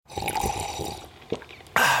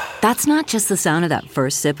That's not just the sound of that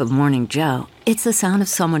first sip of Morning Joe. It's the sound of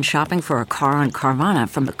someone shopping for a car on Carvana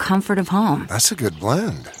from the comfort of home. That's a good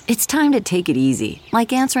blend. It's time to take it easy,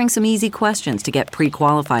 like answering some easy questions to get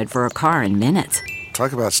pre-qualified for a car in minutes.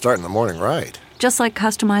 Talk about starting the morning right. Just like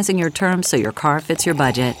customizing your terms so your car fits your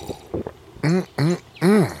budget.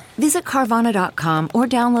 Visit Carvana.com or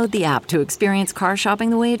download the app to experience car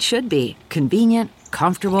shopping the way it should be. Convenient,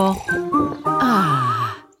 comfortable.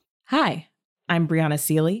 Hi, I'm Brianna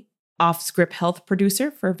Seely, off-script health producer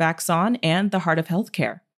for Vaxon and the Heart of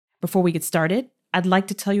Healthcare. Before we get started, I'd like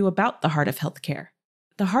to tell you about the Heart of Healthcare.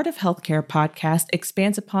 The Heart of Healthcare podcast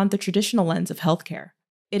expands upon the traditional lens of healthcare.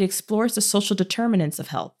 It explores the social determinants of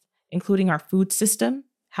health, including our food system,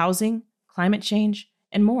 housing, climate change,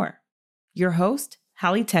 and more. Your host,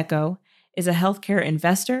 Hallie Tecco, is a healthcare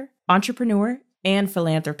investor, entrepreneur, and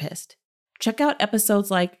philanthropist. Check out episodes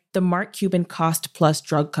like The Mark Cuban Cost Plus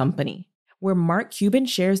Drug Company, where Mark Cuban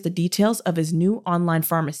shares the details of his new online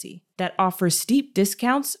pharmacy that offers steep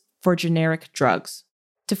discounts for generic drugs.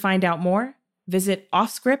 To find out more, visit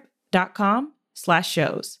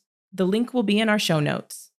offscript.com/shows. The link will be in our show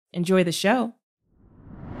notes. Enjoy the show.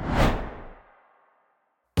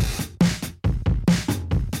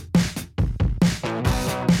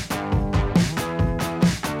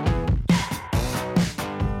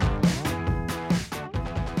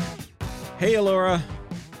 Hey, Alora.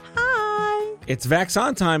 Hi. It's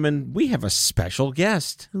Vaxon time, and we have a special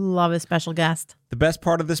guest. Love a special guest. The best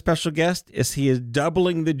part of this special guest is he is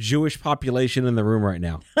doubling the Jewish population in the room right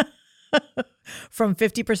now. From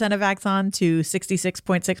 50% of Vaxon to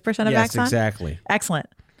 66.6% of Vaxon? Yes, exactly. Excellent.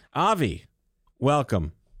 Avi,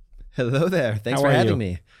 welcome. Hello there. Thanks How for are having you?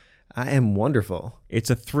 me. I am wonderful. It's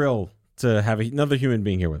a thrill to have another human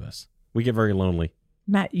being here with us. We get very lonely.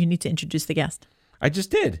 Matt, you need to introduce the guest. I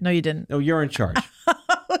just did. No, you didn't. No, you're in charge.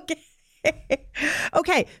 Okay.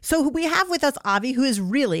 Okay, so we have with us Avi, who is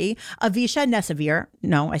really Avisha Nesaver.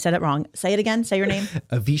 No, I said it wrong. Say it again. Say your name.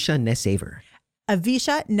 Avisha Nesaver.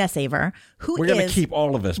 Avisha Nesaver, who We're going to keep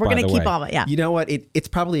all of this, We're by going the to keep way. all of it, yeah. You know what? It's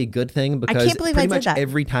probably a good thing because can't believe I pretty did much that.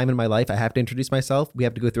 every time in my life I have to introduce myself. We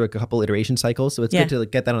have to go through a couple iteration cycles, so it's Yeah. good to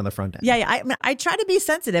get that on the front end. Yeah. I try to be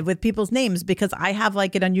sensitive with people's names because I have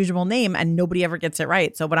like an unusual name and nobody ever gets it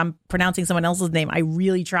right. So when I'm pronouncing someone else's name, I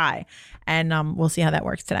really try. And we'll see how that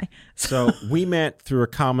works today. So we met through a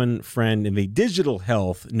common friend in the digital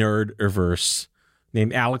health nerd-verse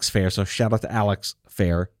named Alex Fair. So shout out to Alex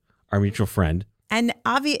Fair, our mutual friend. And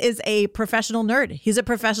Avi is a professional nerd. He's a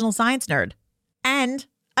professional science nerd and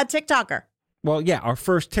a TikToker. Well, yeah, our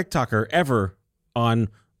first TikToker ever on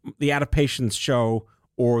the Adaptations show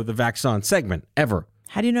or the Vaxon segment ever.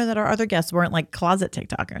 How do you know that our other guests weren't like closet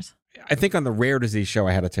TikTokers? I think on the Rare Disease show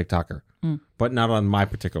I had a TikToker, but not on my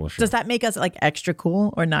particular show. Does that make us like extra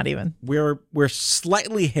cool or not even? We're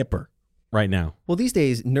slightly hipper right now. Well, these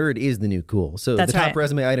days, nerd is the new cool. So That's the top right.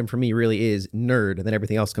 resume item for me really is nerd, and then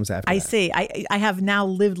everything else comes after I that. see. I have now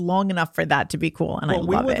lived long enough for that to be cool, and I Well,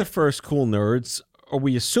 we love were it. the first cool nerds, or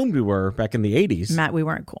we assumed we were back in the 80s. Matt, we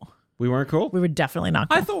weren't cool. We weren't cool? We were definitely not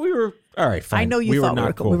cool. I thought we were. All right, fine. I know you thought we not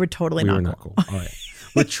were cool. We were totally not cool. All right.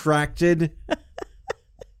 Retracted.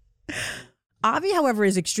 Avi, however,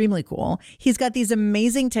 is extremely cool. He's got these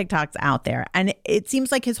amazing TikToks out there. And it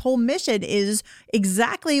seems like his whole mission is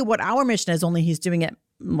exactly what our mission is, only he's doing it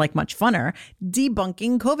like much funner,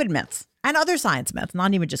 debunking COVID myths and other science myths,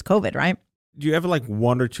 not even just COVID, right? Do you have like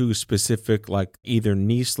one or two specific, like either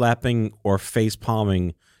knee slapping or face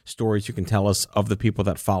palming stories you can tell us of the people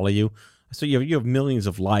that follow you? So you have millions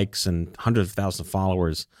of likes and hundreds of thousands of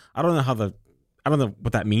followers. I don't know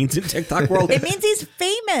what that means in TikTok world. It means he's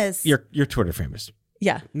famous. You're Twitter famous.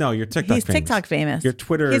 Yeah. No, you're TikTok He's famous. TikTok famous. You're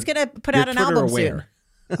Twitter. He's going to put you're out an Twitter album aware.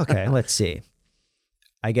 soon. Okay, let's see.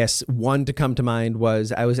 I guess one to come to mind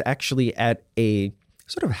was I was actually at a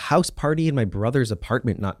sort of house party in my brother's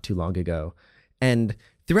apartment not too long ago. And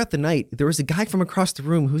throughout the night, there was a guy from across the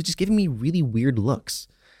room who was just giving me really weird looks.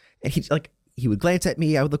 And he would glance at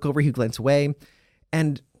me, I would look over, he would glance away.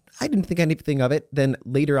 And I didn't think anything of it. Then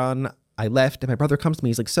later on, I left and my brother comes to me.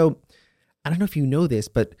 He's like, so I don't know if you know this,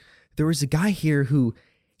 but there was a guy here who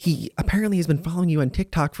he apparently has been following you on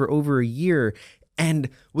TikTok for over a year and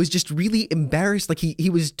was just really embarrassed. Like he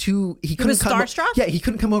was too, he couldn't was starstruck? Yeah, he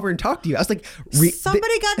couldn't come over and talk to you. I was like,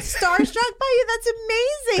 Somebody got starstruck by you? That's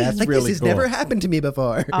amazing. That's like really this has cool. never happened to me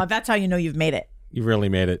before. That's how you know you've made it. You really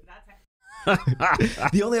made it.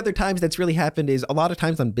 The only other times that's really happened is a lot of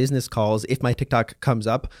times on business calls, if my TikTok comes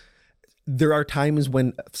up, there are times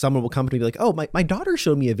when someone will come to me and be like, oh, my daughter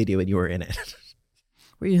showed me a video and you were in it.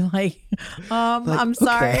 Were you like, I'm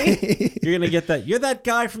sorry. Okay. You're going to get that. You're that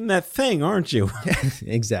guy from that thing, aren't you?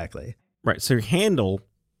 Exactly. Right. So your handle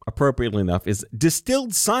appropriately enough, is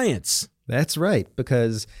distilled science. That's right,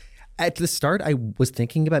 because at the start, I was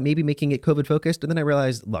thinking about maybe making it COVID focused. And then I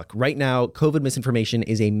realized, look, right now, COVID misinformation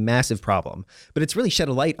is a massive problem, but it's really shed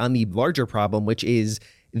a light on the larger problem, which is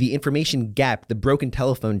the information gap, the broken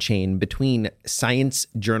telephone chain between science,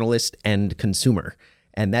 journalist, and consumer.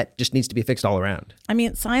 And that just needs to be fixed all around. I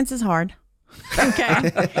mean, science is hard.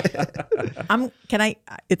 Okay.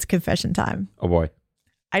 It's confession time. Oh boy.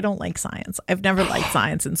 I don't like science. I've never liked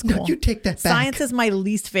science in school. No, you take that back. Science is my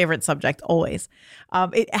least favorite subject, always.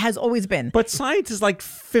 It has always been. But science is like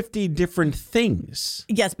 50 different things.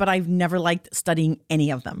 Yes, but I've never liked studying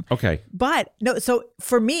any of them. Okay. But no, so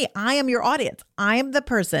for me, I am your audience. I am the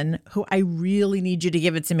person who I really need you to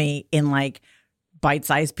give it to me in like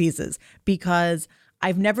bite-sized pieces, because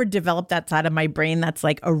I've never developed that side of my brain that's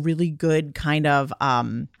like a really good kind of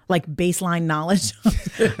like baseline knowledge.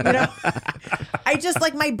 I just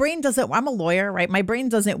like my brain doesn't, I'm a lawyer, right? My brain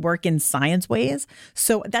doesn't work in science ways.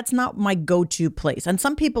 So that's not my go-to place. And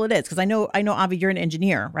some people it is, because I know, Avi, you're an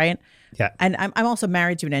engineer, right? Yeah. And I'm also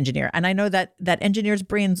married to an engineer. And I know that engineers'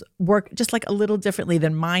 brains work just like a little differently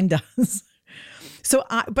than mine does. So,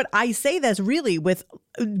 but I say this really with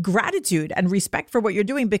gratitude and respect for what you're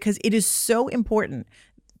doing, because it is so important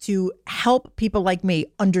to help people like me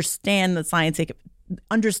understand the scientific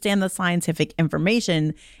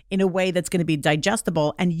information in a way that's going to be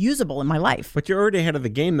digestible and usable in my life. But you're already ahead of the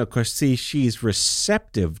game, though, because see, she's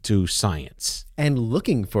receptive to science. And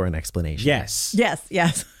looking for an explanation. Yes.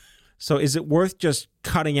 Yes. So is it worth just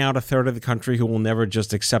cutting out a third of the country who will never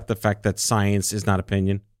just accept the fact that science is not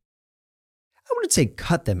opinion? I wouldn't say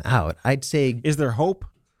cut them out. I'd say, Is there hope?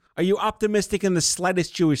 Are you optimistic in the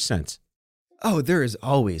slightest Jewish sense? oh, there is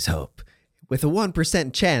always hope. With a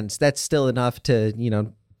 1% chance, that's still enough to,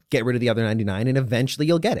 get rid of the other 99, and eventually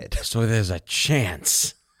you'll get it. So there's a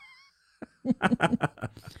chance.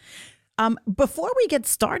 Before we get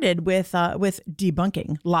started with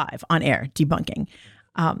debunking live on air, debunking,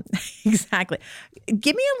 exactly.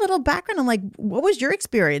 Give me a little background on like, what was your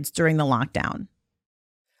experience during the lockdown?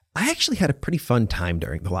 I actually had a pretty fun time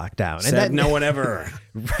during the lockdown. Said no one ever.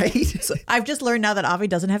 Right? So I've just learned now that Avi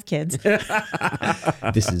doesn't have kids.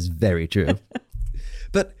 This is very true.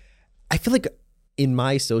 But I feel like in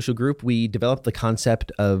my social group, we developed the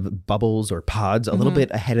concept of bubbles or pods a little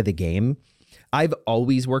bit ahead of the game. I've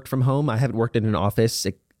always worked from home. I haven't worked in an office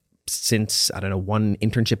since, one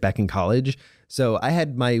internship back in college. So I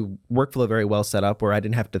had my workflow very well set up where I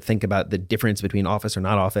didn't have to think about the difference between office or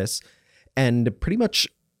not office. And pretty much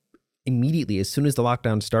immediately, as soon as the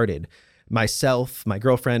lockdown started, myself, my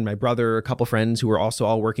girlfriend, my brother, a couple friends who were also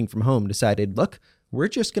all working from home decided, look, we're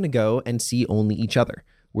just going to go and see only each other.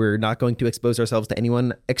 We're not going to expose ourselves to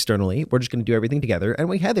anyone externally. We're just going to do everything together. And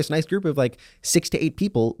we had this nice group of like 6 to 8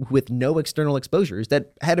 people with no external exposures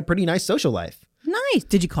that had a pretty nice social life. Nice.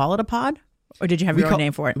 Did you call it a pod, or did you have your own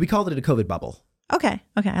name for it? We called it a COVID bubble. Okay,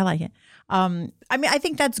 I like it. I mean, I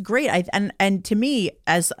think that's great. And to me,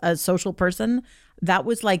 as a social person, that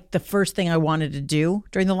was like the first thing I wanted to do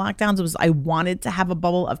during the lockdowns was I wanted to have a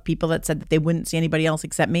bubble of people that said that they wouldn't see anybody else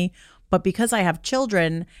except me. But because I have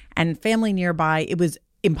children and family nearby, it was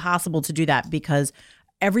impossible to do that because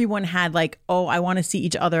everyone had like, oh, I want to see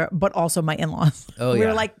each other, but also my in-laws. Oh, we yeah.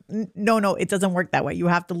 were like, no, it doesn't work that way. You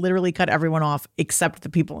have to literally cut everyone off except the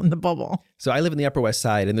people in the bubble. So I live in the Upper West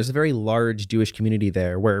Side, and there's a very large Jewish community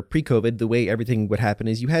there where pre-COVID, the way everything would happen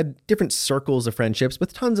is you had different circles of friendships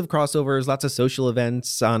with tons of crossovers, lots of social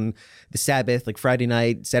events on the Sabbath, like Friday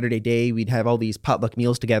night, Saturday day, we'd have all these potluck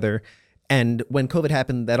meals together. And when COVID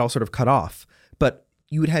happened, that all sort of cut off. But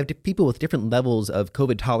you would have people with different levels of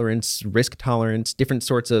COVID tolerance, risk tolerance, different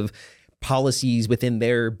sorts of policies within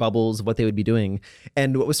their bubbles of what they would be doing.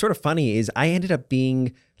 And what was sort of funny is I ended up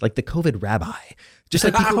being like the COVID rabbi. Just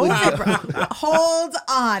like people would go, Hold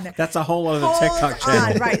on. That's a whole other TikTok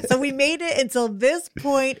channel. Right. So we made it until this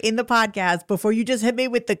point in the podcast before you just hit me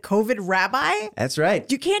with the COVID rabbi. That's right.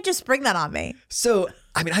 You can't just spring that on me. So,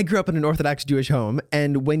 I mean, I grew up in an Orthodox Jewish home,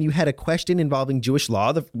 and when you had a question involving Jewish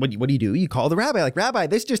law, what do you do? You call the rabbi, like, Rabbi,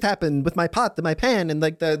 this just happened with my pot and my pan, and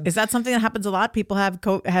like the... Is that something that happens a lot? People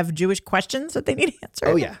have Jewish questions that they need answered?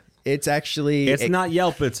 Oh, yeah. It's actually... It's not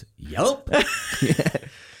Yelp, it's Yelp.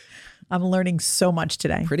 I'm learning so much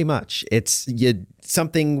today. Pretty much. It's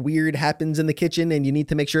something weird happens in the kitchen and you need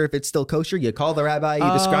to make sure if it's still kosher. You call the rabbi,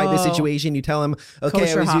 you describe the situation, you tell him, okay,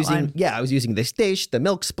 Kosher I was using this dish, the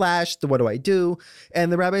milk splashed, what do I do?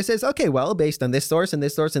 And the rabbi says, okay, well, based on this source and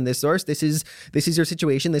this source and this source, this is your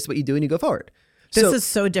situation, this is what you do, and you go forward. This is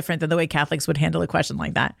so different than the way Catholics would handle a question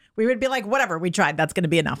like that. We would be like, whatever, we tried. That's going to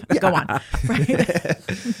be enough. Go on. Right?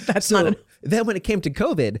 That's So then when it came to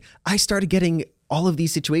COVID, I started getting all of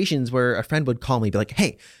these situations where a friend would call me, be like,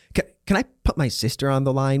 hey, can I put my sister on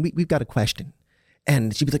the line? We've got a question.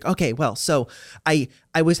 And she'd be like, okay, well, so I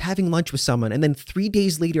was having lunch with someone, and then 3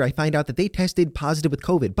 days later, I find out that they tested positive with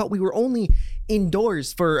COVID, but we were only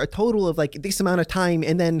indoors for a total of like this amount of time.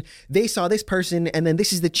 And then they saw this person, and then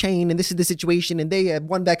this is the chain, and this is the situation, and they had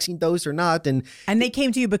one vaccine dose or not. And they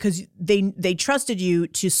came to you because they trusted you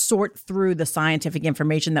to sort through the scientific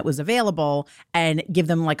information that was available and give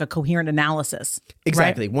them like a coherent analysis.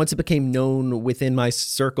 Exactly. Right? Once it became known within my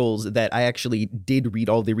circles that I actually did read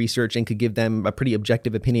all the research and could give them a pretty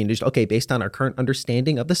objective opinion, just, okay, based on our current understanding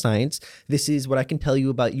of the science, this is what I can tell you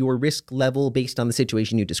about your risk level based on the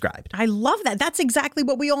situation you described. I love that. That's exactly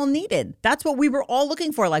what we all needed. That's what we were all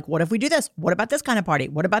looking for. Like, what if we do this? What about this kind of party?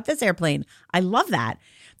 What about this airplane? I love that.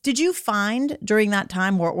 Did you find during that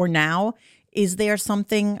time or now, is there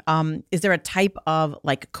something, is there a type of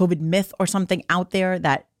like COVID myth or something out there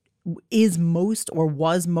that is most or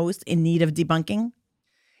was most in need of debunking?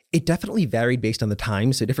 It definitely varied based on the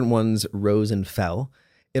time, so different ones rose and fell.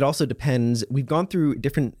 It also depends. We've gone through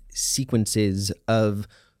different sequences of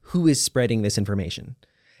who is spreading this information.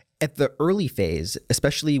 At the early phase,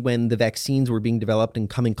 especially when the vaccines were being developed and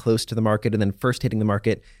coming close to the market and then first hitting the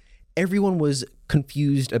market, everyone was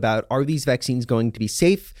confused about, are these vaccines going to be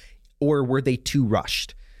safe or were they too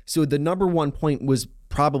rushed? So the number one point was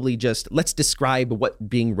probably just, let's describe what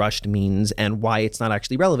being rushed means and why it's not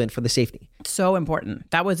actually relevant for the safety. So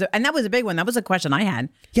important. That was a big one. That was a question I had.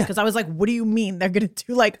 Yeah. Because I was like, what do you mean they're going to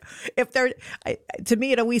do, like, if they're, to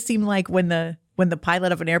me, it always seemed like when the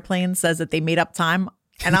pilot of an airplane says that they made up time,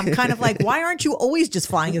 and I'm kind of like, why aren't you always just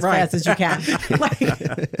flying as fast as you can? Like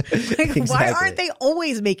Exactly. Why aren't they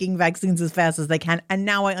always making vaccines as fast as they can? And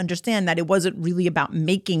now I understand that it wasn't really about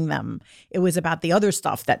making them. It was about the other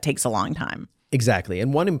stuff that takes a long time. Exactly.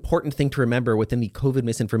 And one important thing to remember within the COVID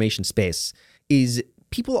misinformation space is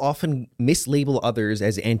people often mislabel others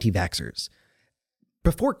as anti-vaxxers.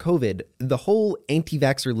 Before COVID, the whole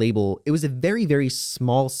anti-vaxxer label, it was a very, very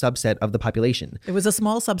small subset of the population. It was a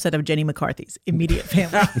small subset of Jenny McCarthy's immediate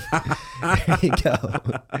family. There you go.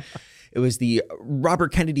 It was the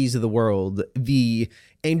Robert Kennedys of the world, the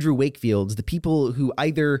Andrew Wakefields, the people who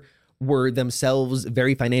either were themselves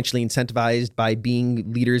very financially incentivized by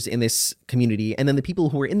being leaders in this community. And then the people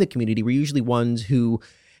who were in the community were usually ones who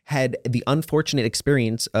had the unfortunate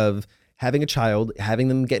experience of having a child, having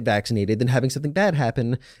them get vaccinated, then having something bad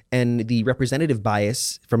happen. And the representative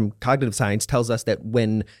bias from cognitive science tells us that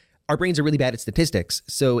when our brains are really bad at statistics.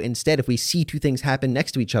 So instead, if we see two things happen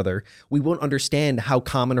next to each other, we won't understand how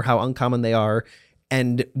common or how uncommon they are.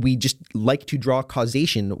 And we just like to draw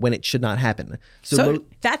causation when it should not happen. So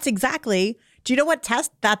that's exactly, do you know what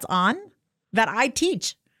test that's on? That I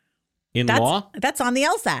teach. Law? That's on the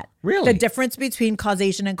LSAT. Really? The difference between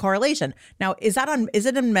causation and correlation. Now, is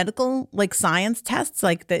it in medical, like, science tests?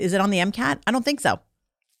 Like, is it on the MCAT? I don't think so.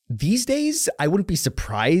 These days, I wouldn't be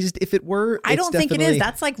surprised if it were. I don't think it is.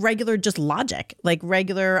 That's like regular just logic, like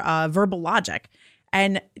regular verbal logic.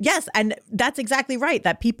 And yes, and that's exactly right,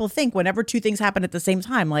 that people think whenever two things happen at the same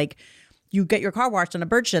time, like you get your car washed and a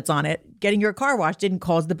bird shits on it, getting your car washed didn't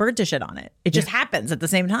cause the bird to shit on it. It just happens at the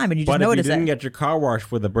same time and you just notice it. But if you didn't get your car washed,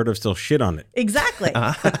 would the bird have still shit on it? Exactly.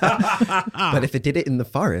 But if it did it in the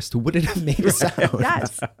forest, would it have made a sound?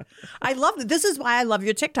 Yes. I love it. This is why I love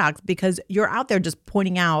your TikToks, because you're out there just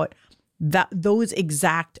pointing out those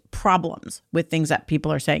exact problems with things that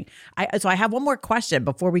people are saying. So I have one more question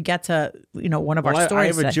before we get to one of our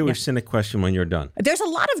stories. I have a Jewish cynic question when you're done. There's a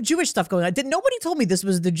lot of Jewish stuff going on. Nobody told me this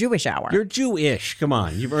was the Jewish hour. You're Jewish. Come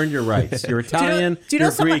on, you've earned your rights. You're Italian.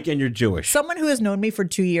 You're Greek, and you're Jewish. Someone who has known me for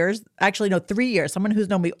 2 years, actually no, 3 years. Someone who's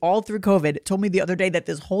known me all through COVID told me the other day that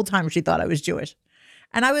this whole time she thought I was Jewish,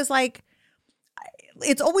 and I was like,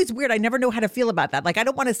 it's always weird. I never know how to feel about that. Like, I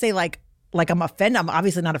don't want to say like I'm offended. I'm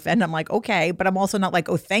obviously not offended. I'm like, okay, but I'm also not like,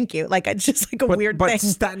 oh, thank you. Like, it's just like a weird thing. But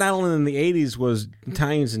Staten Island in the 80s was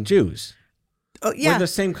Italians and Jews. Oh, yeah. We're the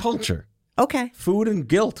same culture. Okay. Food and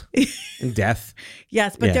guilt and death.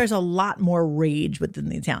 Yes, but there's a lot more rage within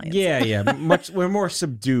the Italians. Yeah. We're more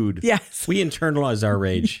subdued. Yes. We internalize our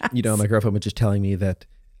rage. Yes. My girlfriend was just telling me that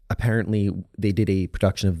apparently they did a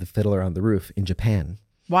production of The Fiddler on the Roof in Japan.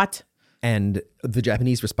 What? And the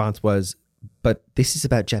Japanese response was, but this is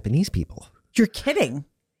about Japanese people. You're kidding.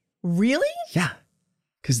 Really? Yeah.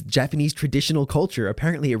 Because Japanese traditional culture,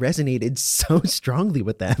 apparently it resonated so strongly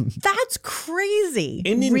with them. That's crazy.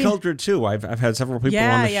 Indian culture, too. I've had several people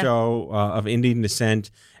on the show of Indian descent,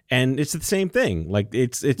 and it's the same thing. Like,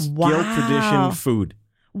 it's guilt, tradition, food.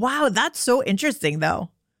 Wow, that's so interesting, though.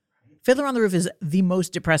 Fiddler on the Roof is the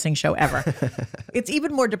most depressing show ever. It's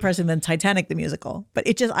even more depressing than Titanic the musical, but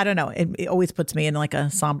it just, I don't know. It always puts me in like a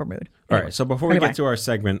somber mood. All right. So before we get to our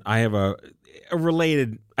segment, I have a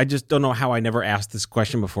related, I just don't know how I never asked this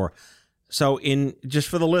question before. So just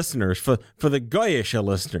for the listeners, for the Goyish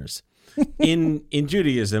listeners, in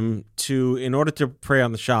Judaism, in order to pray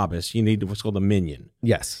on the Shabbos, you need what's called a minyan.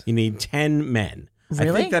 Yes. You need 10 men. Really?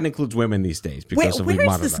 I think that includes women these days because of where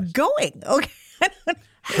is this modernized. going? Okay.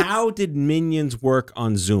 How did minions work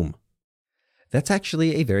on Zoom? That's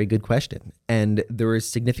actually a very good question. And there is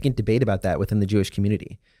significant debate about that within the Jewish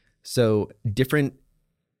community. So different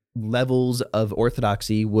levels of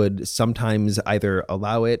orthodoxy would sometimes either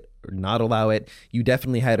allow it or not allow it. You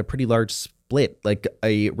definitely had a pretty large split. Like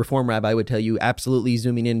a Reform rabbi would tell you absolutely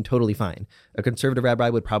zooming in totally fine. A conservative rabbi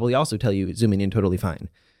would probably also tell you zooming in totally fine.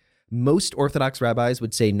 Most Orthodox rabbis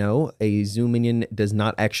would say no, a zoom minion does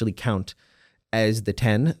not actually count as the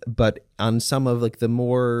 10, but on some of like the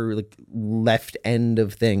more like left end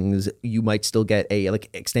of things, you might still get a like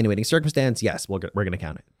extenuating circumstance. Yes, we're going to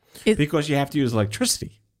count it. Because you have to use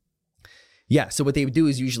electricity. Yeah, so what they would do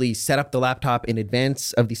is usually set up the laptop in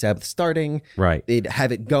advance of the Sabbath starting. Right. They'd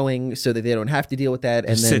have it going so that they don't have to deal with that.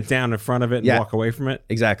 And Just then sit down in front of it and Yeah. walk away from it.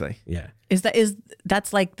 Exactly. Yeah.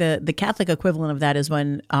 That's like the Catholic equivalent of that is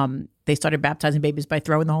when they started baptizing babies by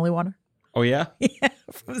throwing the holy water. Oh, yeah? Yeah,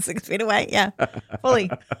 from 6 feet away. Yeah, fully.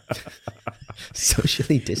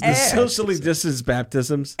 Socially distanced. Socially distanced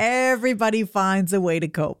baptisms. Everybody finds a way to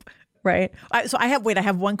cope, right? I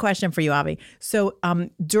have one question for you, Avi. So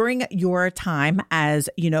during your time as,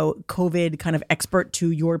 COVID kind of expert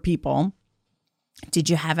to your people, did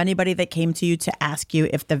you have anybody that came to you to ask you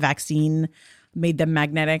if the vaccine made them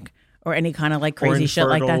magnetic or any kind of like crazy shit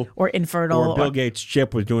like that? Or infertile? Or Bill Gates'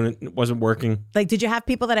 chip wasn't working. Like, did you have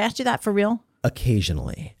people that asked you that for real?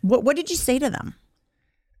 Occasionally. What did you say to them?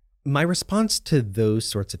 My response to those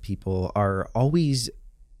sorts of people are always,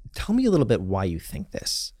 tell me a little bit why you think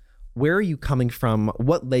this. Where are you coming from?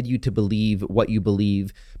 What led you to believe what you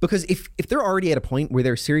believe? Because if they're already at a point where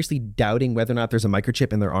they're seriously doubting whether or not there's a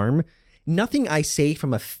microchip in their arm, nothing I say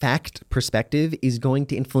from a fact perspective is going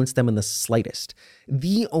to influence them in the slightest.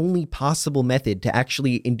 The only possible method to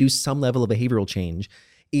actually induce some level of behavioral change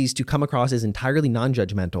is to come across as entirely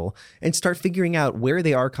non-judgmental and start figuring out where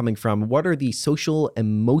they are coming from. What are the social,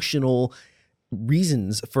 emotional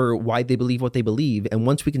reasons for why they believe what they believe? And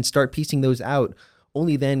once we can start piecing those out,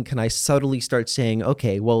 only then can I subtly start saying,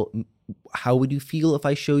 okay, well, how would you feel if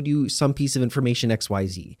I showed you some piece of information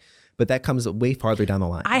XYZ? But that comes way farther down the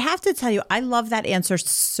line. I have to tell you, I love that answer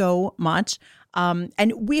so much.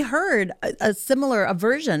 And we heard a similar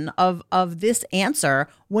version of this answer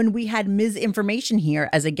when we had Ms. Information here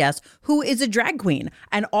as a guest, who is a drag queen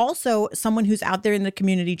and also someone who's out there in the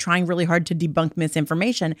community trying really hard to debunk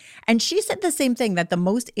misinformation. And she said the same thing, that the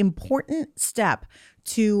most important step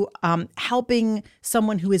to helping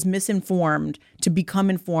someone who is misinformed to become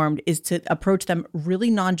informed is to approach them really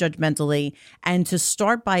non-judgmentally and to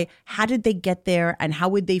start by how did they get there and how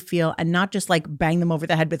would they feel, and not just like bang them over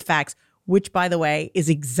the head with facts, which, by the way, is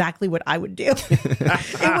exactly what I would do.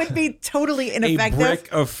 It would be totally ineffective. A brick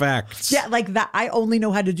of facts. Yeah, like that. I only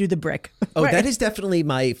know how to do the brick. Oh, Right. that is definitely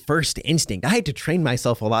my first instinct. I had to train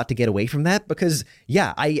myself a lot to get away from that because,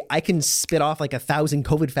 yeah, I can spit off like 1,000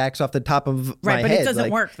 COVID facts off the top of my head. Right, but it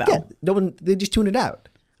doesn't work, though. Yeah, they just tune it out.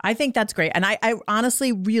 I think that's great. And I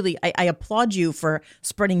honestly really, I applaud you for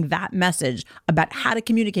spreading that message about how to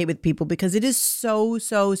communicate with people, because it is so,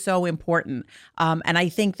 so, so important. And I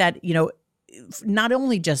think that, not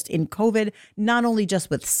only just in COVID, not only just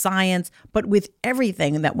with science, but with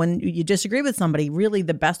everything, that when you disagree with somebody, really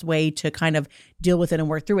the best way to kind of deal with it and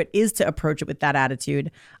work through it is to approach it with that attitude,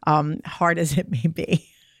 hard as it may be.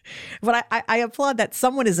 But I applaud that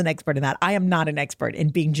someone is an expert in that. I am not an expert in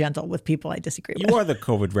being gentle with people I disagree with. You are the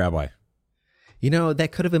COVID rabbi.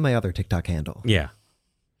 That could have been my other TikTok handle. Yeah.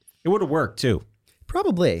 It would have worked too.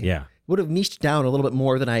 Probably. Yeah. Would have niched down a little bit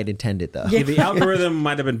more than I had intended, though. The algorithm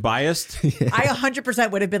might have been biased. I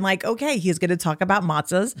 100% would have been like, okay, he's going to talk about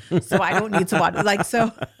matzahs, so I don't need to watch. Like,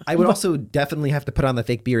 so I would also definitely have to put on the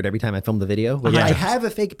fake beard every time I film the video. Which Yeah. I have a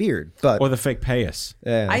fake beard, but Or the fake payas.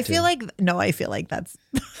 I feel like I feel like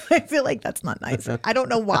that's not nice. I don't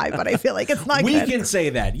know why, but I feel like it's not We good. can say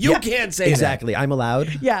that. You can't say exactly. I'm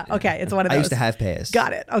allowed. Yeah, okay, it's one of those. I used to have payas.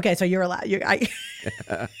 Got it. Okay, so you're allowed.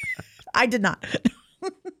 I did not.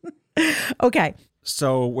 Okay,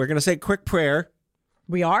 So we're going to say a quick prayer.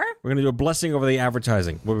 we are. We're going to do a blessing over the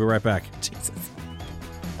advertising. We'll be right back. Jesus.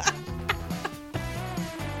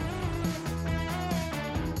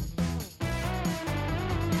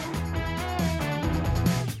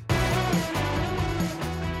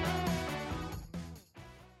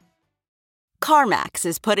 CarMax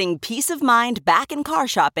is putting peace of mind back in car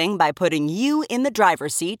shopping by putting you in the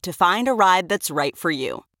driver's seat to find a ride that's right for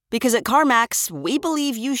you. Because at CarMax, we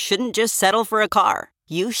believe you shouldn't just settle for a car.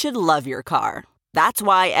 You should love your car. That's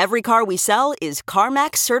why every car we sell is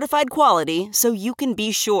CarMax certified quality, so you can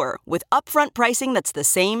be sure with upfront pricing that's the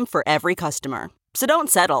same for every customer. So don't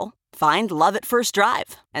settle. Find love at first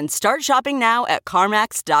drive and start shopping now at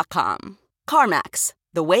CarMax.com. CarMax,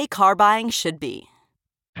 the way car buying should be.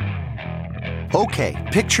 Okay,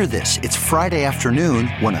 picture this. It's Friday afternoon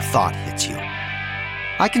when a thought hits you.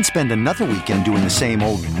 I can spend another weekend doing the same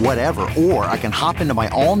old whatever, or I can hop into my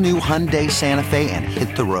all-new Hyundai Santa Fe and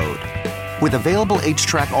hit the road. With available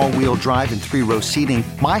H-Track all-wheel drive and 3-row seating,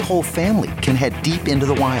 my whole family can head deep into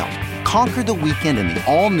the wild. Conquer the weekend in the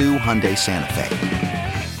all-new Hyundai Santa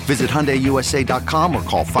Fe. Visit HyundaiUSA.com or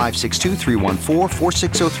call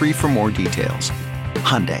 562-314-4603 for more details.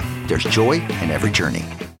 Hyundai, there's joy in every journey.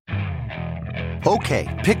 Okay,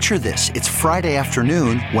 picture this. It's Friday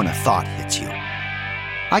afternoon when a thought hits you.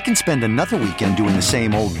 I can spend another weekend doing the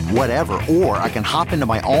same old whatever, or I can hop into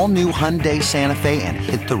my all-new Hyundai Santa Fe and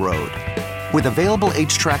hit the road. With available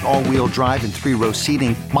H-Track all-wheel drive and 3-row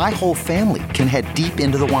seating, my whole family can head deep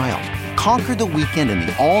into the wild. Conquer the weekend in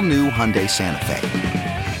the all-new Hyundai Santa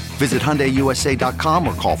Fe. Visit HyundaiUSA.com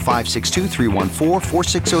or call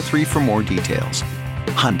 562-314-4603 for more details.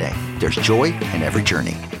 Hyundai, there's joy in every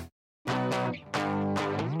journey.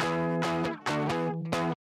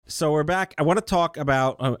 So we're back. I want to talk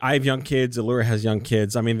about, I have young kids. Allura has young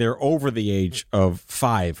kids. I mean, they're over the age of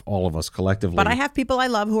 5, all of us collectively. But I have people I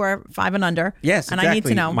love who are 5 and under. Yes, and exactly. I need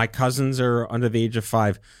to know. My cousins are under the age of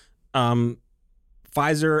 5.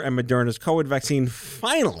 Pfizer and Moderna's COVID vaccine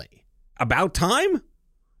finally, about time,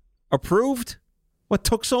 approved. What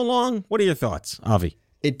took so long? What are your thoughts, Avi?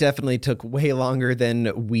 It definitely took way longer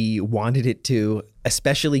than we wanted it to,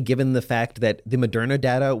 especially given the fact that the Moderna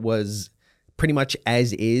data was pretty much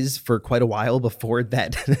as is for quite a while before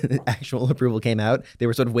that actual approval came out. They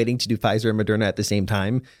were sort of waiting to do Pfizer and Moderna at the same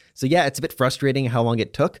time. So yeah, it's a bit frustrating how long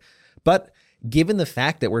it took. But given the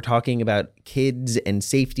fact that we're talking about kids and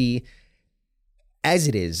safety, as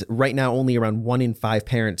it is, right now only around 1 in 5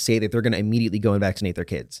 parents say that they're going to immediately go and vaccinate their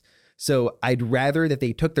kids. So I'd rather that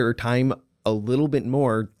they took their time a little bit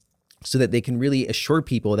more so that they can really assure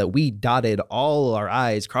people that we dotted all our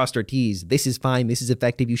I's, crossed our T's, this is fine, this is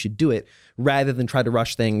effective, you should do it, rather than try to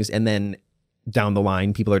rush things and then down the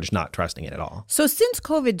line, people are just not trusting it at all. So since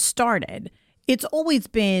COVID started, it's always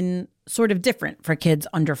been sort of different for kids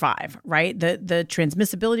under 5, right? The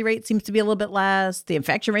transmissibility rate seems to be a little bit less. The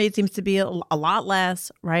infection rate seems to be a lot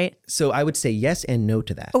less, right? So I would say yes and no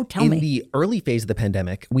to that. Oh, tell me. In the early phase of the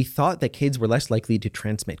pandemic, we thought that kids were less likely to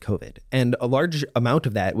transmit COVID. And a large amount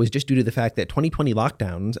of that was just due to the fact that 2020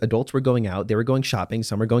 lockdowns, adults were going out, they were going shopping,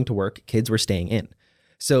 some were going to work, kids were staying in.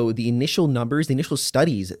 So the initial numbers, the initial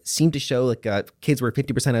studies seemed to show like kids were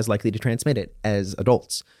 50% as likely to transmit it as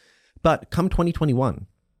adults. But come 2021,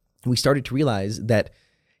 we started to realize that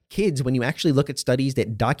kids, when you actually look at studies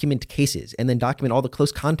that document cases and then document all the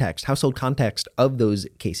close context, household context of those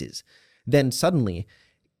cases, then suddenly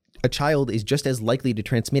a child is just as likely to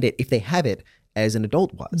transmit it if they have it as an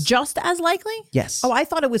adult was. Just as likely? Yes. Oh, I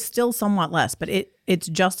thought it was still somewhat less, but it's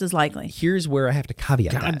just as likely. Here's where I have to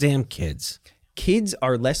caveat that. Goddamn kids. Kids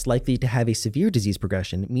are less likely to have a severe disease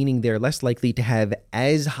progression, meaning they're less likely to have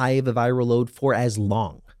as high of a viral load for as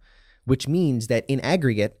long, which means that in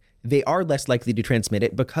aggregate, they are less likely to transmit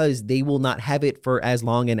it because they will not have it for as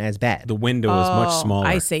long and as bad. The window is much smaller.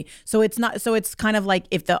 I see. So it's not. So it's kind of like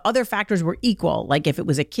if the other factors were equal, like if it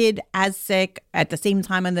was a kid as sick at the same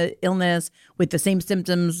time in the illness with the same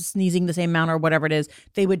symptoms, sneezing the same amount or whatever it is,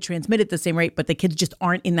 they would transmit at the same rate. But the kids just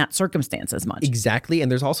aren't in that circumstance as much. Exactly.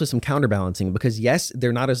 And there's also some counterbalancing because yes,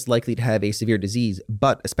 they're not as likely to have a severe disease,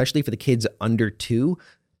 but especially for the kids under 2,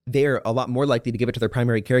 they're a lot more likely to give it to their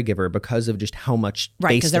primary caregiver because of just how much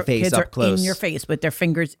face-to-face up close. In your face with their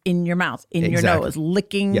fingers in your mouth, in your nose,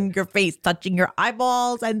 licking your face, touching your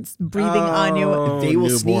eyeballs and breathing on you. They will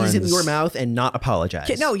sneeze in your mouth and not apologize.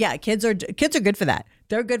 Kids are good for that.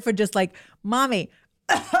 They're good for just like, mommy,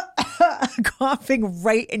 coughing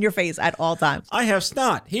right in your face at all times. I have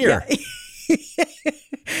snot here. Yeah.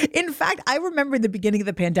 In fact, I remember the beginning of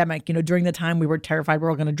the pandemic, during the time we were terrified we were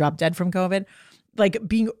all going to drop dead from COVID, like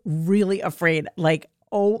being really afraid, like,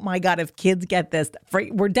 oh my God, if kids get this,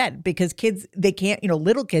 we're dead because kids, they can't,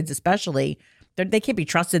 little kids especially, they can't be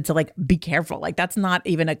trusted to like be careful. Like that's not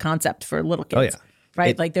even a concept for little kids. Oh, yeah.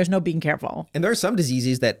 Right? Like there's no being careful. And there are some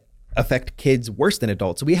diseases that affect kids worse than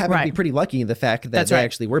adults. So we happen to be pretty lucky in the fact that they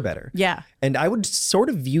actually were better. Yeah. And I would sort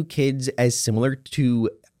of view kids as similar to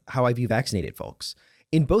how I view vaccinated folks.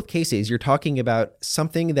 in both cases, you're talking about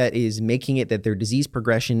something that is making it that their disease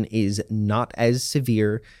progression is not as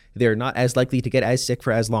severe. They're not as likely to get as sick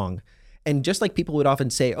for as long. And just like people would often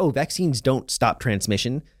say, oh, vaccines don't stop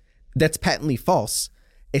transmission, that's patently false,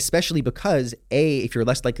 especially because A, if you're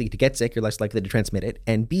less likely to get sick, you're less likely to transmit it.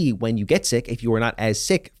 And B, when you get sick, if you are not as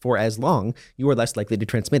sick for as long, you are less likely to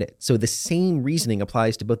transmit it. So the same reasoning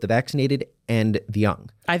applies to both the vaccinated and the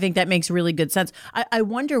young. I think that makes really good sense. I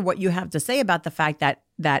wonder what you have to say about the fact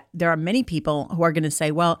that there are many people who are going to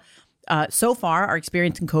say, well, so far our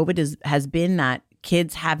experience in COVID has been that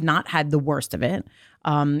kids have not had the worst of it.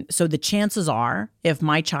 So the chances are, if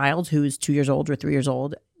my child who's 2 years old or 3 years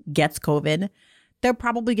old gets COVID, they're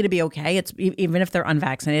probably going to be okay. It's even if they're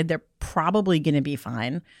unvaccinated, they're probably going to be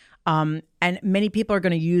fine. And many people are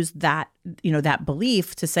going to use that, that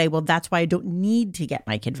belief to say, well, that's why I don't need to get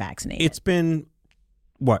my kid vaccinated. It's been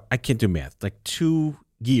what? I can't do math. Like 2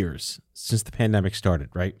 years since the pandemic started,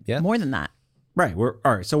 right? Yeah. More than that. Right. All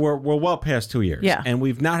right. So we're well past 2 years. Yeah. And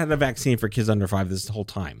we've not had a vaccine for kids under 5 this whole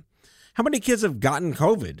time. How many kids have gotten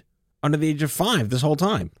COVID under the age of 5 this whole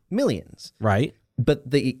time? Millions. Right.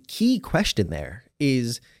 But the key question there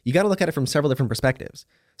is you got to look at it from several different perspectives.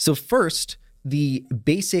 So first, the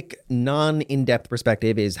basic non-in-depth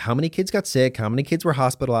perspective is how many kids got sick, how many kids were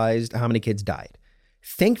hospitalized, how many kids died.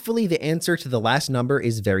 Thankfully, the answer to the last number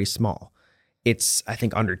is very small. It's, I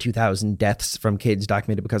think, under 2,000 deaths from kids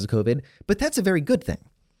documented because of COVID, but that's a very good thing.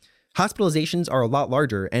 Hospitalizations are a lot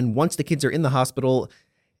larger, and once the kids are in the hospital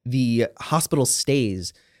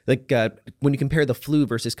stays. Like when you compare the flu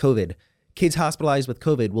versus COVID, kids hospitalized with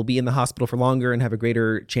COVID will be in the hospital for longer and have a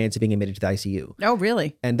greater chance of being admitted to the ICU. Oh,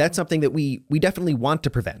 really? And that's something that we definitely want to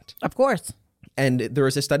prevent. Of course. And there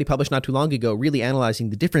was a study published not too long ago really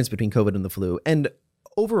analyzing the difference between COVID and the flu. And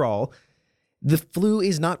overall, the flu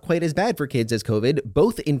is not quite as bad for kids as COVID,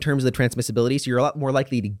 both in terms of the transmissibility. So you're a lot more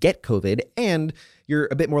likely to get COVID, and you're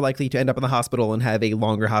a bit more likely to end up in the hospital and have a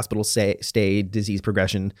longer hospital stay, disease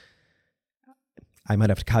progression. I might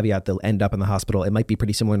have to caveat they'll end up in the hospital. It might be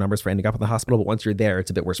pretty similar numbers for ending up in the hospital, but once you're there,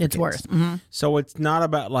 it's a bit worse for kids. It's worse. Mm-hmm. So it's not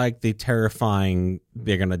about like the terrifying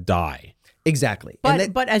they're going to die. Exactly.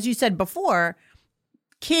 But as you said before,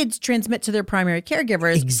 kids transmit to their primary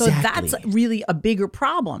caregivers. Exactly. So that's really a bigger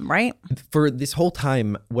problem, right? For this whole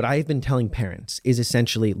time, what I've been telling parents is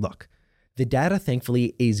essentially, look, the data,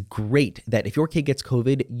 thankfully, is great that if your kid gets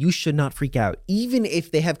COVID, you should not freak out. Even if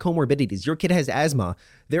they have comorbidities, your kid has asthma,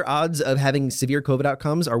 their odds of having severe COVID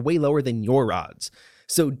outcomes are way lower than your odds.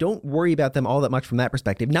 So don't worry about them all that much from that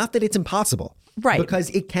perspective. Not that it's impossible. Right. Because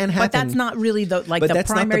it can happen. But that's not really the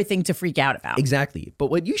primary thing to freak out about. Exactly. But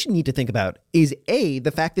what you should need to think about is A,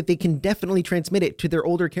 the fact that they can definitely transmit it to their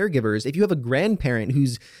older caregivers. If you have a grandparent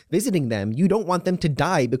who's visiting them, you don't want them to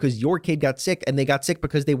die because your kid got sick and they got sick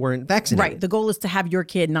because they weren't vaccinated. Right. The goal is to have your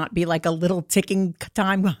kid not be like a little ticking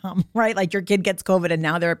time bomb, right? Like your kid gets COVID and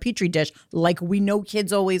now they're a petri dish, like we know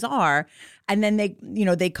kids always are. And then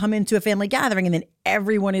they come into a family gathering and then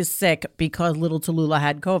everyone is sick because little Tallulah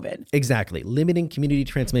had COVID. Exactly. Limiting community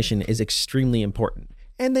transmission is extremely important.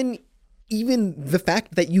 And then even the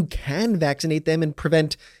fact that you can vaccinate them and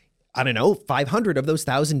prevent, 500 of those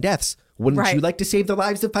 1,000 deaths. Wouldn't you like to save the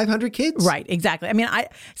lives of 500 kids? Right. Exactly. I mean,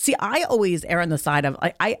 I always err on the side of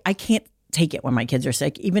I can't take it when my kids are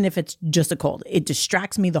sick, even if it's just a cold. It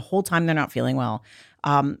distracts me the whole time they're not feeling well.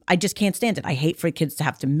 I just can't stand it. I hate for kids to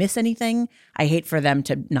have to miss anything. I hate for them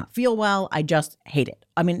to not feel well. I just hate it.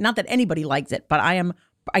 I mean, not that anybody likes it, but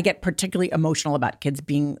I get particularly emotional about kids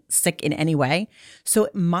being sick in any way. So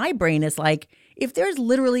my brain is like, if there's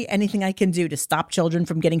literally anything I can do to stop children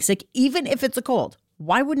from getting sick, even if it's a cold,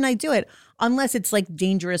 why wouldn't I do it? Unless it's like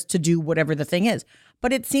dangerous to do whatever the thing is.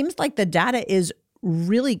 But it seems like the data is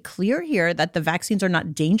really clear here that the vaccines are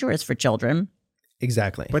not dangerous for children.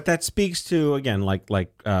 Exactly. But that speaks to, again, like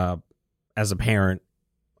as a parent,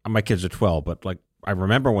 my kids are 12, but like I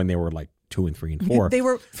remember when they were like 2 and 3 and 4.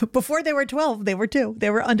 Before they were 12, they were 2. They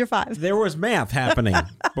were under 5. There was math happening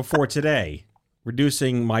before today,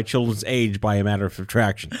 reducing my children's age by a matter of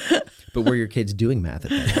subtraction. But were your kids doing math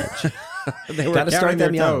at that age? They were Gotta counting start their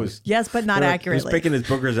them young. toes. Yes, but not He was accurately. picking his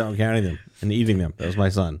boogers out and counting them and eating them. That was my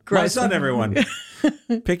son. My son, everyone.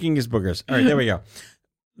 Picking his boogers. All right, there we go.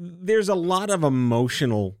 There's a lot of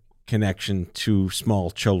emotional connection to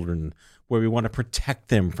small children where we want to protect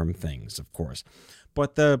them from things, of course.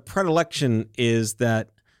 But the predilection is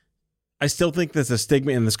that I still think there's a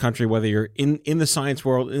stigma in this country, whether you're in the science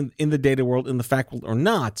world, in the data world, in the fact world or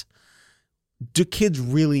not. Do kids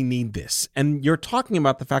really need this? And you're talking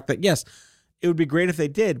about the fact that, yes, it would be great if they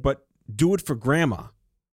did, but do it for grandma.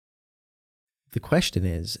 The question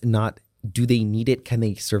is not, do they need it? Can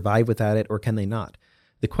they survive without it, or can they not?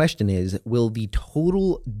 The question is, will the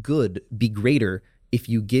total good be greater if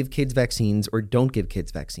you give kids vaccines or don't give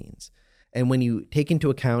kids vaccines? And when you take into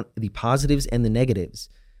account the positives and the negatives,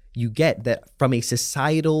 you get that from a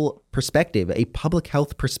societal perspective, a public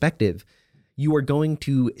health perspective, you are going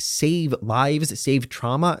to save lives, save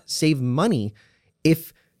trauma, save money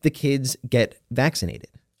if the kids get vaccinated.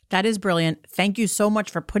 That is brilliant. Thank you so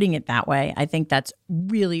much for putting it that way. I think that's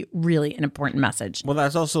really, really an important message. Well,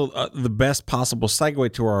 that's also the best possible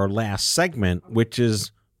segue to our last segment, which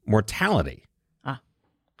is mortality.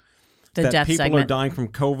 The that death people segment. are dying from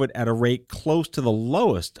COVID at a rate close to the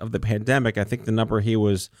lowest of the pandemic. I think the number here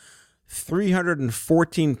was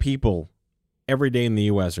 314 people every day in the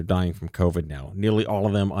U.S. are dying from COVID now, nearly all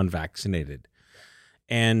of them unvaccinated.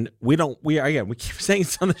 And we keep saying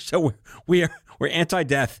this on the show. We're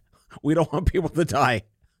anti-death. We don't want people to die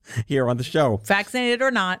here on the show. Vaccinated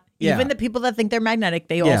or not, Yeah. even the people that think they're magnetic,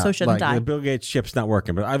 they also shouldn't die. The Bill Gates ship's not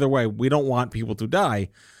working. But either way, we don't want people to die.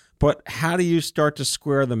 But how do you start to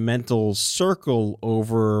square the mental circle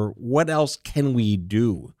over what else can we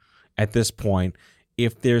do at this point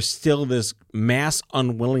if there's still this mass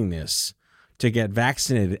unwillingness to get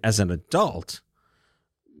vaccinated as an adult?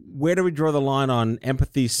 Where do we draw the line on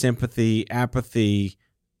empathy, sympathy, apathy,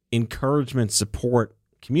 encouragement, support,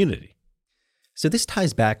 community? So this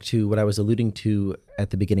ties back to what I was alluding to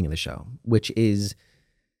at the beginning of the show, which is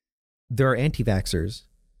there are anti-vaxxers,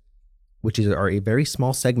 which are a very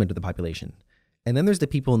small segment of the population. And then there's the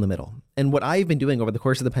people in the middle. And what I've been doing over the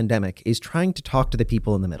course of the pandemic is trying to talk to the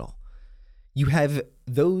people in the middle. You have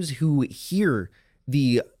those who hear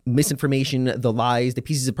the misinformation, the lies, the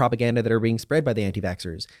pieces of propaganda that are being spread by the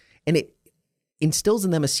anti-vaxxers, and it instills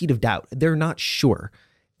in them a seed of doubt. They're not sure.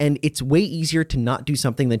 And it's way easier to not do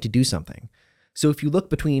something than to do something. So if you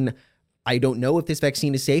look between, I don't know if this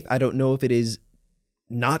vaccine is safe, I don't know if it is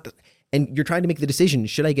not, and you're trying to make the decision,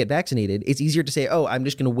 should I get vaccinated? It's easier to say, oh, I'm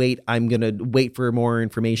just going to wait. I'm going to wait for more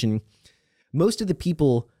information. Most of the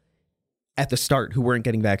people at the start who weren't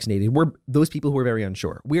getting vaccinated were those people who were very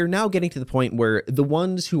unsure. We are now getting to the point where the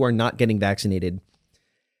ones who are not getting vaccinated,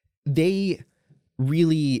 they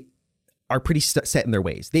really are pretty set in their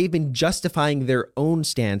ways. They've been justifying their own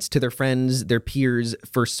stance to their friends, their peers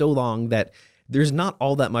for so long that there's not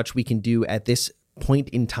all that much we can do at this point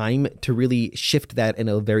in time to really shift that in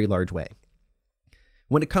a very large way.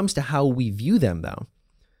 When it comes to how we view them, though,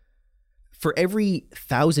 for every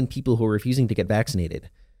 1,000 people who are refusing to get vaccinated,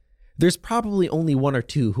 there's probably only one or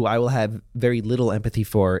two who I will have very little empathy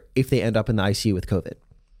for if they end up in the ICU with COVID.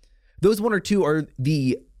 Those one or two are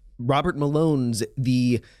the Robert Malones,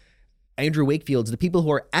 the Andrew Wakefields, the people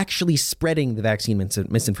who are actually spreading the vaccine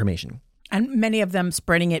misinformation. And many of them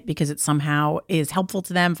spreading it because it somehow is helpful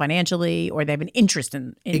to them financially, or they have an interest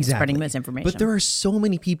in spreading misinformation. But there are so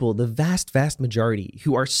many people, the vast, vast majority,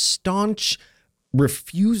 who are staunch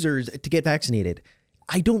refusers to get vaccinated.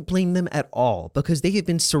 I don't blame them at all because they have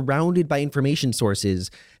been surrounded by information sources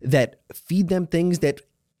that feed them things that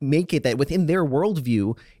make it that within their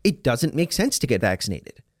worldview, it doesn't make sense to get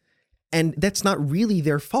vaccinated. And that's not really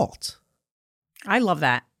their fault. I love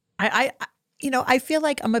that. I feel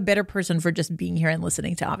like I'm a better person for just being here and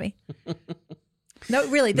listening to Avi. No,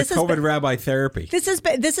 really, this is COVID rabbi therapy. This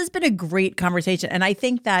has been a great conversation, and I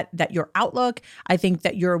think that your outlook, I think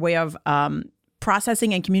that your way of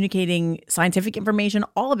processing and communicating scientific information,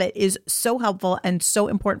 all of it is so helpful and so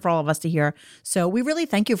important for all of us to hear. So we really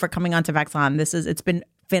thank you for coming on to Vaxon. It's been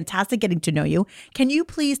fantastic getting to know you. Can you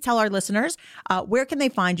please tell our listeners where can they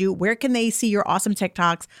find you? Where can they see your awesome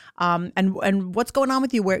TikToks? And what's going on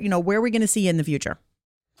with you? Where are we going to see you in the future?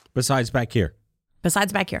 Besides back here.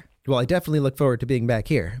 Well, I definitely look forward to being back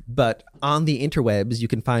here. But on the interwebs, you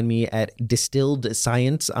can find me at Distilled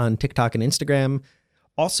Science on TikTok and Instagram.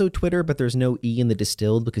 Also Twitter, but there's no E in the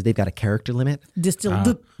distilled because they've got a character limit.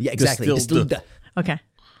 Distilled. Yeah, exactly. Distilled. Okay.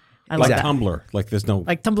 I like like that. Tumblr. Like there's no...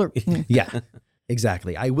 Like Tumblr. Yeah,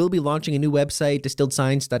 exactly. I will be launching a new website,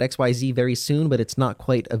 distilledscience.xyz, very soon, but it's not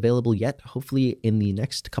quite available yet. Hopefully in the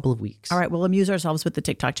next couple of weeks. All right. We'll amuse ourselves with the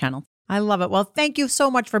TikTok channel. I love it. Well, thank you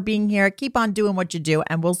so much for being here. Keep on doing what you do,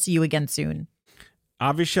 and we'll see you again soon.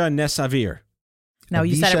 Avisha Nesavir. No,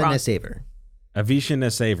 you said it wrong. Avisha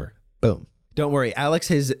Nesaver. Boom. Don't worry. Alex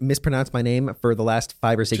has mispronounced my name for the last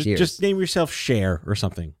 5 or 6 years. Just name yourself Cher or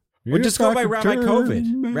something. Or just go by Rabbi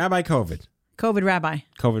COVID. Rabbi COVID. COVID Rabbi.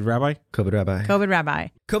 COVID Rabbi? COVID Rabbi. COVID Rabbi.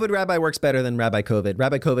 COVID Rabbi works better than Rabbi COVID.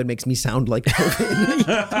 Rabbi COVID makes me sound like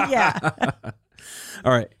COVID. Yeah.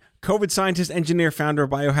 All right. COVID scientist, engineer, founder,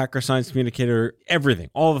 biohacker, science communicator, everything,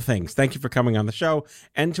 all the things. Thank you for coming on the show.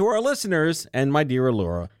 And to our listeners and my dear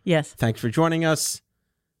Allura. Yes. Thanks for joining us.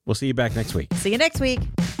 We'll see you back next week. See you next week.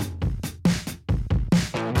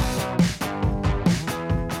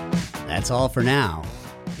 That's all for now.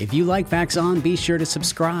 If you like Vaxon, be sure to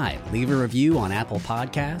subscribe, leave a review on Apple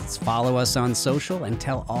Podcasts, follow us on social, and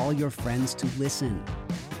tell all your friends to listen.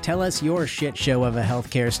 Tell us your shit show of a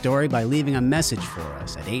healthcare story by leaving a message for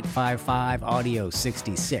us at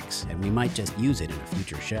 855-AUDIO-66, and we might just use it in a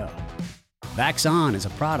future show. Vaxon is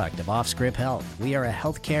a product of Offscript Health. We are a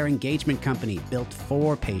healthcare engagement company built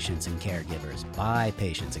for patients and caregivers by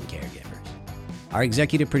patients and caregivers. Our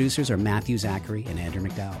executive producers are Matthew Zachary and Andrew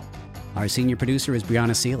McDowell. Our senior producer is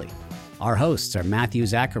Brianna Seely. Our hosts are Matthew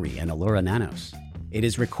Zachary and Allura Nanos. It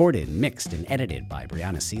is recorded, mixed, and edited by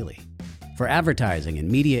Brianna Seely. For advertising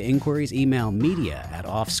and media inquiries, email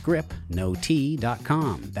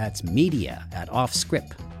media@offscript.com. That's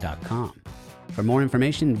media@offscript.com. For more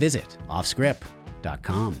information, visit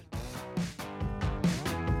offscript.com.